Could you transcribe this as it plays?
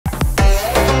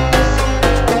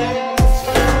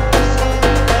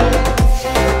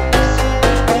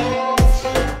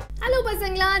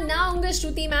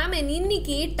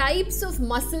types of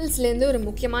muscles லேந்து ஒரு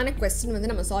முக்கியமான question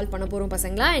வந்து நம்ம சால்வ் பண்ண போறோம்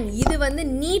பசங்களா. and இது வந்து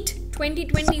NEET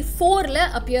 2024ல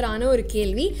appear ஆன ஒரு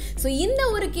கேள்வி. so இந்த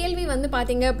ஒரு கேள்வி வந்து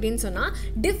பாத்தீங்க அப்படினு சொன்னா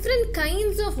different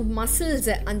kinds of muscles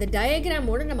அந்த diagram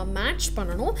ஓட நம்ம மேட்ச்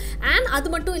பண்ணனும். and அது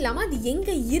மட்டும் இல்லாம அது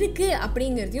எங்க இருக்கு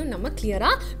அப்படிங்கறதையும் நம்ம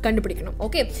கிளியரா கண்டுபிடிக்கணும்.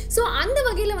 ஓகே, so அந்த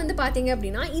வகையில வந்து பாத்தீங்க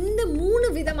அப்படினா இந்த மூணு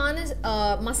விதமான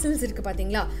muscles இருக்கு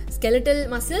பாத்தீங்களா, skeletal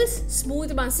muscles,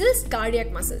 smooth muscles, cardiac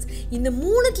muscles. இந்த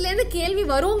மூணுத்துல இருந்து கேள்வி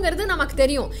வரும்ங்கிறது நமக்கு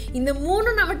தெரியும். இந்த மூணு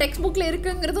நம்ம டெக்ஸ்ட் புக்ல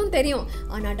இருக்குங்கிறதும் தெரியும்.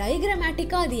 ஆனா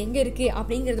டயகிராமேட்டிக்கா அது எங்க இருக்கு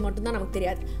அப்படிங்கிறது மட்டும் தான் நமக்கு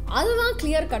தெரியாது. அதுதான்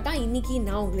கிளியர் கட்டா இன்னைக்கு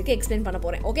நான் உங்களுக்கு எக்ஸ்பிளைன் பண்ண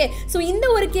போறேன். ஓகே, சோ இந்த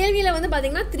ஒரு கேள்வியில வந்து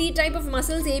பாத்தீங்கன்னா 3 type of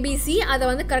muscles ABC அத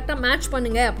வந்து கரெக்ட்டா மேட்ச்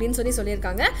பண்ணுங்க அப்படினு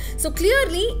சொல்லிருக்காங்க. சோ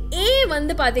கிளியர்லி A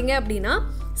வந்து பாத்தீங்க அப்படினா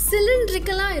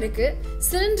சிலிண்ட்ரிக்கலா இருக்கு.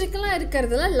 சிலிண்ட்ரிக்கலா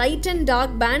இருக்கிறதுல லைட் அண்ட்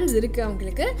டார்க் பேண்ட்ஸ் இருக்கு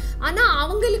அவங்களுக்கு. ஆனா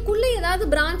அவங்களுக்குள்ள ஏதாவது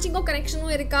பிரான்ச்சிங்கோ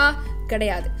கனெக்ஷனோ இருக்கா?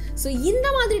 கிடையாது. ஸோ இந்த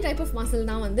மாதிரி டைப் ஆஃப் மசில்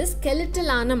தான் வந்து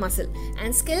ஸ்கெலிட்டலான மசில்.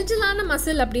 அண்ட் ஸ்கெலிட்டலான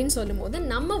மசில் அப்படின்னு சொல்லும் போது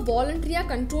நம்ம வாலண்டரியாக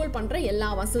கண்ட்ரோல் பண்ணுற எல்லா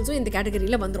மசில்ஸும் இந்த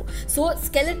கேட்டகரியில் வந்துடும். So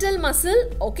skeletal muscle,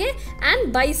 okay, and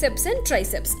biceps and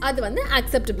triceps, அது வந்து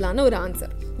அக்செப்டபிளான ஒரு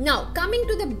answer. Now coming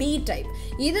to the B type,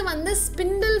 இது வந்து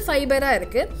ஸ்பிண்டில் ஃபைபராக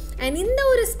இருக்குது. அண்ட் இந்த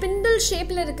ஒரு ஸ்பிண்டில்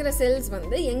ஷேப்பில் இருக்கிற செல்ஸ்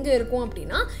வந்து எங்கே இருக்கும்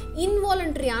அப்படின்னா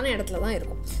இன்வாலண்டரியான இடத்துல தான்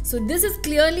இருக்கும். So this is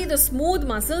clearly the smooth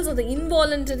muscles R the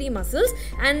involuntary muscles.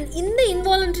 And இந்த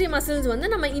involuntary muscles வந்து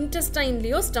நம்ம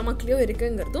intestineலயோ stomachலயோ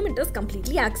இருக்குங்கிறதும் it is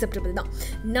completely acceptable தான்.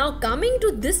 Now coming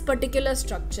to this particular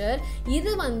structure,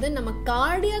 இது வந்து நம்ம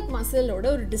cardiac muscle ஓட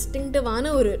ஒரு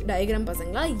distinctive-ஆன ஒரு diagram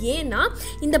பசங்களா. ஏன்னா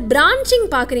இந்த branching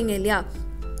பார்க்குறீங்க இல்லையா,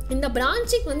 இந்த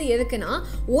பிரான்ச்சிங் வந்து எதுக்குன்னா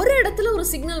ஒரு இடத்துல ஒரு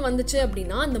சிக்னல் வந்துச்சு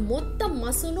அப்படின்னா அந்த மொத்த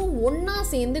மசிலும் ஒன்னா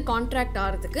சேர்ந்து கான்ட்ராக்ட்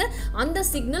ஆகிறதுக்கு அந்த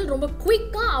சிக்னல் ரொம்ப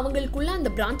குயிக்காக அவங்களுக்குள்ள அந்த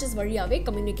பிரான்ச்சஸ் வழியாகவே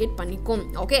கம்யூனிகேட் பண்ணிக்கும்.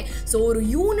 ஓகே, ஸோ ஒரு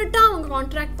யூனிட்டாக அவங்க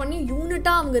கான்ட்ராக்ட் பண்ணி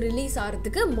யூனிட்டாக அவங்க ரிலீஸ்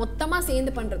ஆகிறதுக்கு மொத்தமாக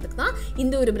சேர்ந்து பண்ணுறதுக்கு தான்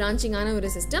இந்த ஒரு பிரான்ச்சிங்கான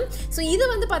ஒரு சிஸ்டம். ஸோ இது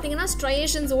வந்து பார்த்தீங்கன்னா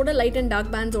ஸ்ட்ரையேஷன்ஸோட லைட் அண்ட்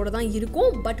டார்க் பேண்ட்ஸோட தான் இருக்கும்,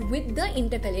 but with the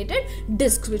இன்டர்கலேட்டட்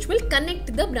discs which will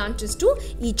connect the branches to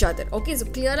each other. Okay,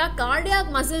 so கிளியராக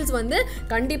கார்டியாக் மசில்ஸ் வந்து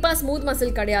கண்டிப்பாக ஸ்மூத்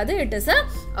மசில் கிடையாது. இட் இஸ் அ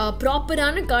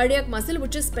ப்ராப்பரான cardiac muscle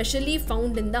which is specially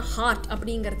found in the heart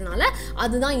அப்படிங்கிறதுனால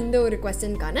அதுதான் இந்த ஒரு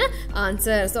கொஸ்டினுக்கான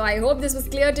answer. So I hope this was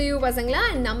clear to you பசங்களா.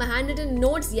 நம்ம ஹேண்ட் ரிட்டன்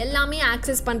நோட்ஸ் எல்லாமே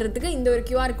ஆக்சஸ் பண்ணுறதுக்கு இந்த ஒரு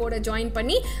QR கோடை ஜாயின்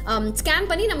பண்ணி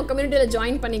ஸ்கேன் பண்ணி நம்ம கம்யூனிட்டியில்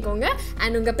ஜாயின் பண்ணிக்கோங்க.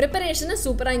 அண்ட் உங்கள் ப்ரிப்பரேஷனை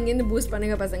சூப்பராக இங்கேருந்து பூஸ்ட்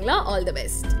பண்ணுங்க பசங்களா. All the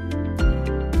best.